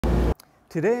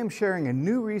Today I'm sharing a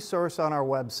new resource on our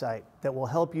website that will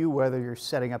help you whether you're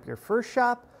setting up your first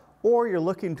shop or you're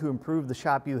looking to improve the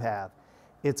shop you have.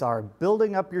 It's our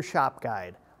Building Up Your Shop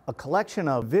Guide, a collection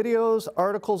of videos,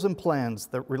 articles, and plans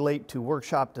that relate to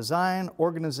workshop design,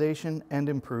 organization, and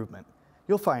improvement.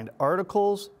 You'll find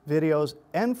articles, videos,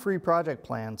 and free project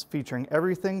plans featuring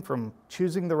everything from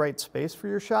choosing the right space for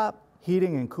your shop,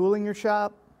 heating and cooling your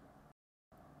shop,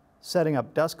 setting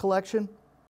up dust collection,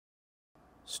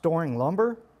 storing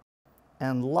lumber,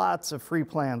 and lots of free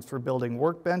plans for building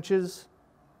workbenches,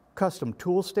 custom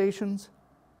tool stations,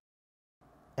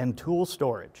 and tool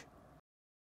storage.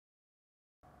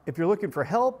 If you're looking for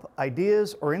help,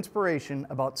 ideas, or inspiration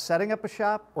about setting up a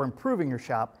shop or improving your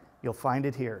shop, you'll find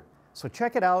it here. So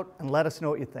check it out and let us know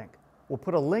what you think. We'll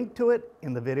put a link to it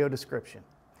in the video description.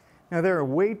 Now, there are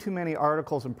way too many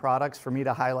articles and products for me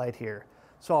to highlight here,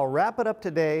 so I'll wrap it up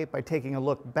today by taking a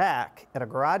look back at a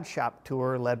garage shop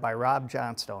tour led by Rob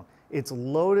Johnstone. It's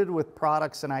loaded with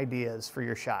products and ideas for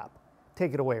your shop.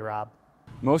 Take it away, Rob.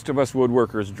 Most of us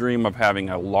woodworkers dream of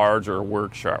having a larger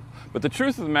workshop, but the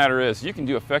truth of the matter is you can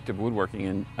do effective woodworking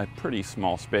in a pretty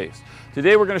small space.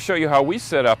 Today we're going to show you how we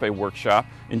set up a workshop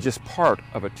in just part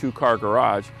of a two-car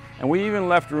garage, and we even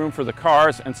left room for the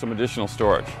cars and some additional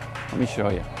storage. Let me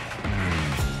show you.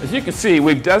 As you can see,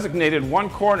 we've designated one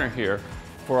corner here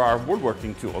for our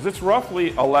woodworking tools. It's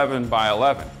roughly 11 by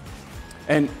 11,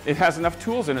 and it has enough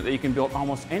tools in it that you can build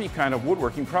almost any kind of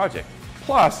woodworking project.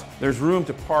 Plus, there's room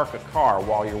to park a car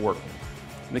while you're working.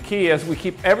 And the key is we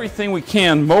keep everything we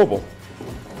can mobile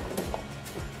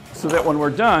so that when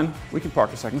we're done, we can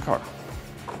park a second car.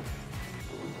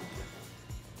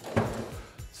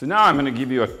 So now I'm going to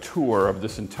give you a tour of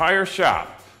this entire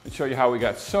shop and show you how we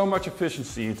got so much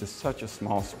efficiency into such a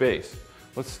small space.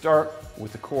 Let's start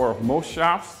with the core of most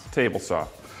shops, the table saw.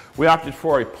 We opted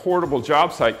for a portable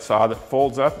job site saw that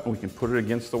folds up and we can put it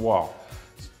against the wall.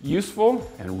 It's useful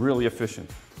and really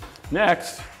efficient.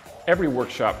 Next, every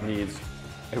workshop needs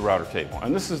a router table,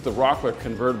 and this is the Rockler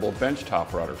Convertible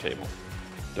benchtop router table.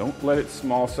 Don't let its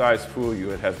small size fool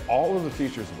you. It has all of the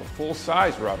features of a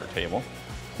full-size router table,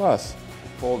 plus it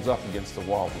folds up against the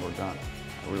wall when we're done.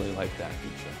 I really like that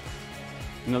feature.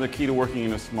 Another key to working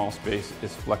in a small space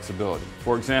is flexibility.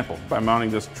 For example, by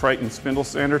mounting this Triton spindle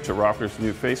sander to Rockler's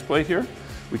new faceplate here,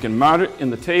 we can mount it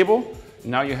in the table.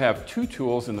 Now you have two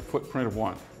tools in the footprint of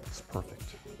one. It's perfect.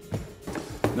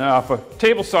 Now, if a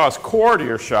table saw is core to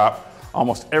your shop,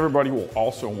 almost everybody will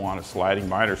also want a sliding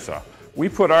miter saw. We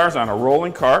put ours on a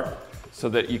rolling cart so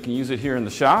that you can use it here in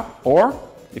the shop, or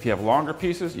if you have longer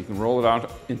pieces, you can roll it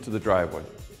out into the driveway.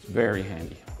 It's very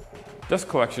handy. Dust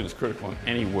collection is critical in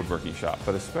any woodworking shop,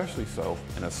 but especially so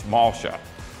in a small shop.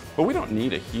 But we don't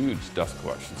need a huge dust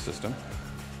collection system.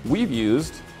 We've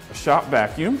used a shop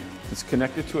vacuum. It's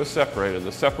connected to a separator.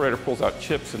 The separator pulls out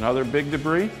chips and other big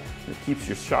debris. It keeps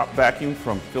your shop vacuum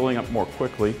from filling up more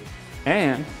quickly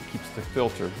and keeps the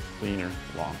filter cleaner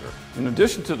longer. In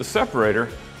addition to the separator,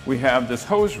 we have this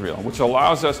hose reel, which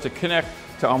allows us to connect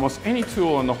to almost any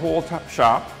tool in the whole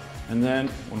shop. And then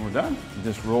when we're done, you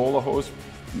just roll the hose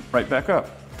right back up.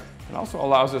 It also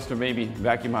allows us to maybe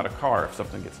vacuum out a car if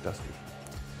something gets dusty.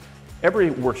 Every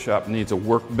workshop needs a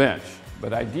workbench,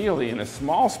 but ideally in a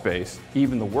small space,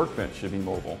 even the workbench should be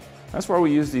mobile. That's why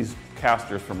we use these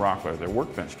casters from Rockler. They're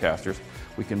workbench casters.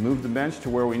 We can move the bench to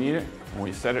where we need it. When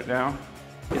we set it down,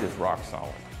 it is rock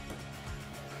solid.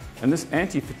 And this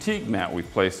anti-fatigue mat we've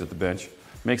placed at the bench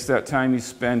makes that time you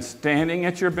spend standing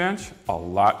at your bench a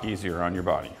lot easier on your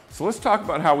body. So let's talk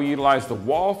about how we utilize the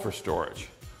wall for storage.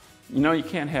 You know, you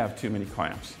can't have too many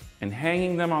clamps, and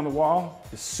hanging them on the wall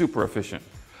is super efficient.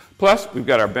 Plus, we've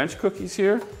got our bench cookies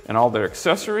here and all their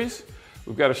accessories.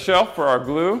 We've got a shelf for our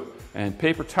glue and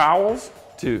paper towels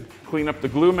to clean up the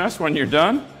glue mess when you're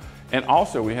done. And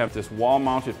also we have this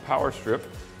wall-mounted power strip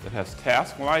that has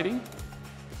task lighting,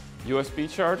 USB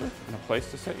charger, and a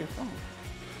place to set your phone.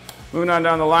 Moving on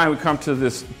down the line, we come to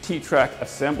this T-Track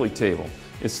assembly table.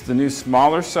 It's the new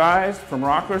smaller size from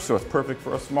Rockler, so it's perfect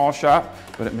for a small shop,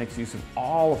 but it makes use of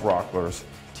all of Rockler's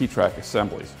T-Track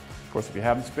assemblies. Of course, if you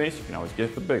have the space, you can always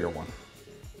get the bigger one.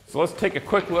 So let's take a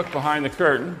quick look behind the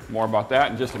curtain. More about that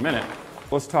in just a minute.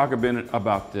 Let's talk a bit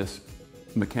about this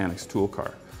mechanics tool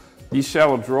cart. These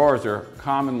shallow drawers are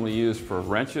commonly used for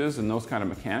wrenches and those kind of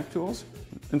mechanic tools,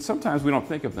 and sometimes we don't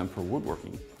think of them for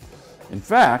woodworking. In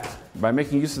fact, by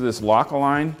making use of this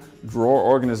lock-align drawer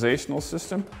organizational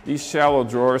system, these shallow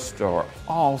drawers store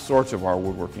all sorts of our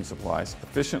woodworking supplies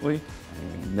efficiently,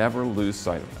 and you never lose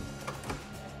sight of them.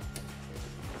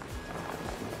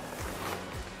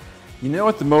 You know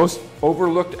what the most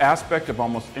overlooked aspect of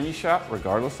almost any shop,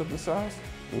 regardless of the size?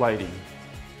 Lighting.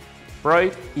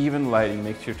 Bright, even lighting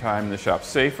makes your time in the shop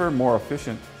safer, more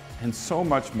efficient, and so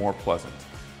much more pleasant.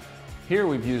 Here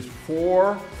we've used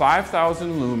 4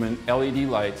 5,000 lumen LED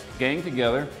lights gang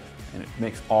together, and it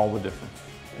makes all the difference.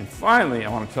 And finally, I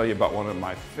want to tell you about one of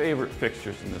my favorite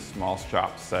fixtures in this small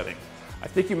shop setting. I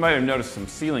think you might have noticed some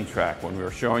ceiling track when we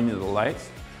were showing you the lights.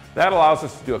 That allows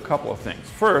us to do a couple of things.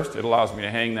 First, it allows me to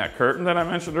hang that curtain that I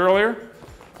mentioned earlier.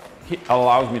 It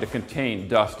allows me to contain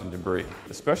dust and debris,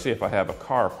 especially if I have a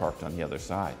car parked on the other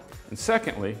side. And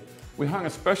secondly, we hung a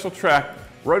special track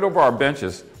right over our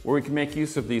benches where we can make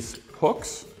use of these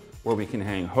hooks, where we can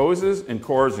hang hoses and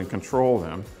cords and control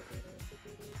them.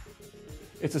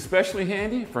 It's especially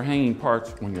handy for hanging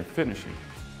parts when you're finishing.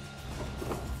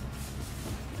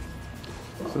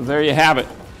 So there you have it.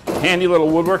 Handy little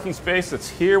woodworking space that's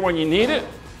here when you need it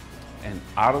and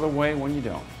out of the way when you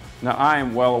don't. Now, I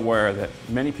am well aware that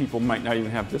many people might not even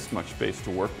have this much space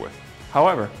to work with.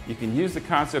 However, you can use the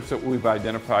concepts that we've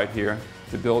identified here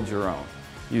to build your own.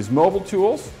 Use mobile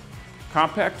tools,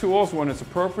 compact tools when it's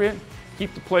appropriate.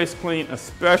 Keep the place clean,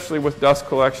 especially with dust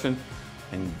collection,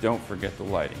 and don't forget the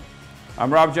lighting.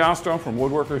 I'm Rob Johnstone from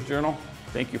Woodworkers Journal.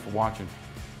 Thank you for watching.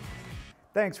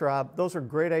 Thanks, Rob. Those are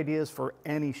great ideas for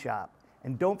any shop.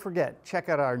 And don't forget, check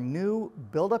out our new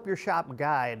Build Up Your Shop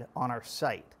guide on our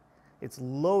site. It's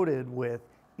loaded with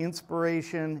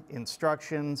inspiration,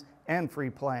 instructions, and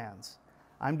free plans.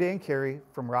 I'm Dan Carey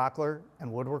from Rockler and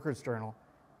Woodworkers Journal.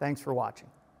 Thanks for watching.